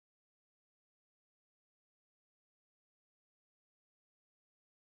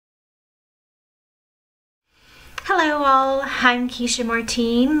Hello all, I'm Kesha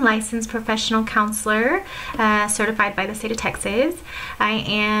Martin, licensed professional counselor, certified by the state of Texas. I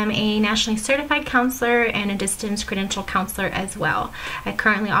am a nationally certified counselor and a distance credential counselor as well. I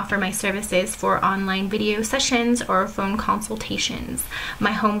currently offer my services for online video sessions or phone consultations.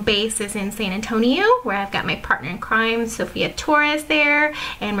 My home base is in San Antonio, where I've got my partner in crime, Sophia Torres there,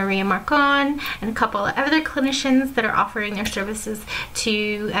 and Maria Marcon, and a couple of other clinicians that are offering their services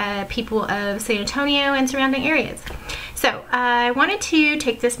to people of San Antonio and surrounding areas. So I wanted to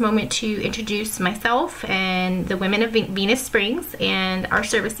take this moment to introduce myself and the women of Venus Springs and our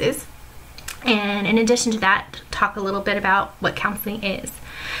services, and in addition to that, talk a little bit about what counseling is,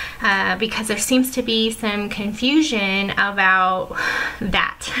 because there seems to be some confusion about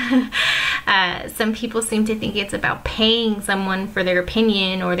that. Some people seem to think it's about paying someone for their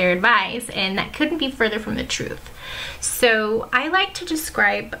opinion or their advice, and that couldn't be further from the truth. So I like to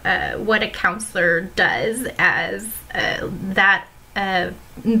describe what a counselor does as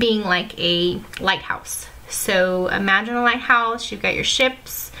being like a lighthouse. So imagine a lighthouse, you've got your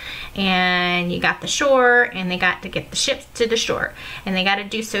ships and you got the shore, and they got to get the ships to the shore, and they got to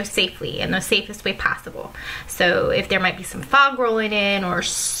do so safely in the safest way possible. So if there might be some fog rolling in or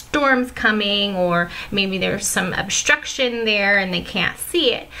storms coming, or maybe there's some obstruction there and they can't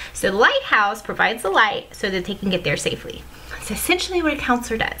see it, so the lighthouse provides the light so that they can get there safely. That's essentially what a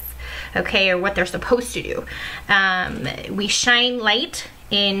counselor does, okay, or what they're supposed to do. We shine light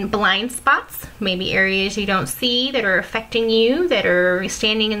in blind spots, maybe areas you don't see that are affecting you, that are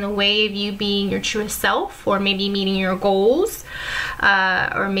standing in the way of you being your truest self, or maybe meeting your goals,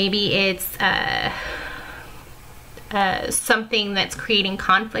 or maybe it's something that's creating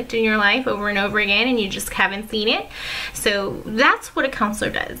conflict in your life over and over again and you just haven't seen it. So that's what a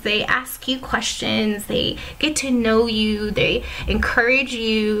counselor does. They ask you questions, they get to know you, they encourage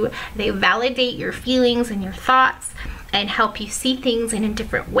you, they validate your feelings and your thoughts, and help you see things in a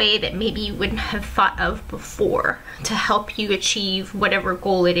different way that maybe you wouldn't have thought of before, to help you achieve whatever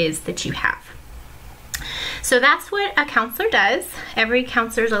goal it is that you have. So that's what a counselor does. Every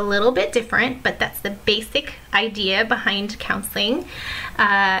counselor is a little bit different, but that's the basic idea behind counseling,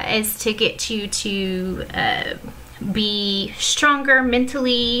 is to get you to be stronger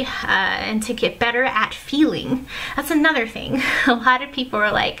mentally, and to get better at feeling. That's another thing. A lot of people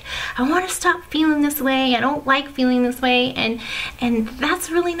are like, I want to stop feeling this way, I don't like feeling this way, and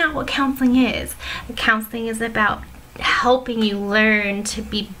that's really not what counseling is. Counseling is about helping you learn to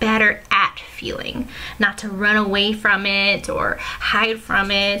be better at feeling, not to run away from it or hide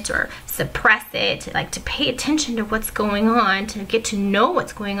from it or suppress it, like to pay attention to what's going on, to get to know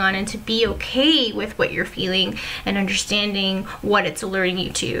what's going on, and to be okay with what you're feeling and understanding what it's alerting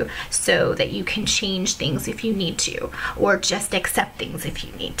you to, so that you can change things if you need to, or just accept things if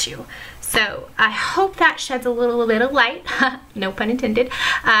you need to. So I hope that sheds a little bit of light, no pun intended,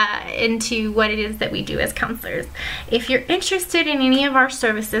 into what it is that we do as counselors. If you're interested in any of our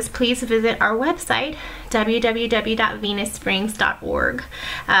services, please visit our website, www.venussprings.org.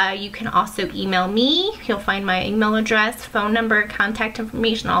 You can also email me. You'll find my email address, phone number, contact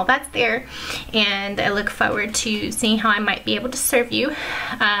information, all that's there. And I look forward to seeing how I might be able to serve you.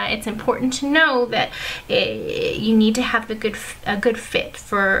 It's important to know that you need to have a good fit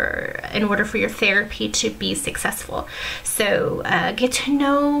in order for your therapy to be successful. So get to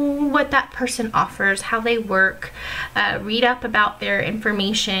know what that person offers, how they work, read up about their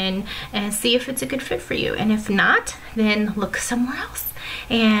information, and see if it's a good fit for you. And if not, then look somewhere else.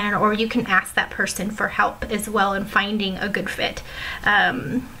 Or you can ask that person for help as well in finding a good fit.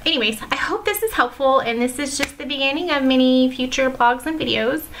 Anyways, I hope this is helpful, and this is just the beginning of many future blogs and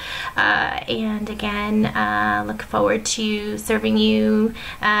videos. And again, look forward to serving you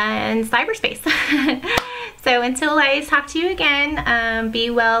in cyberspace. So until I talk to you again, be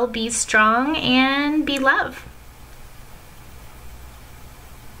well, be strong, and be love.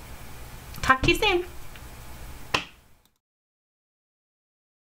 Talk to you soon.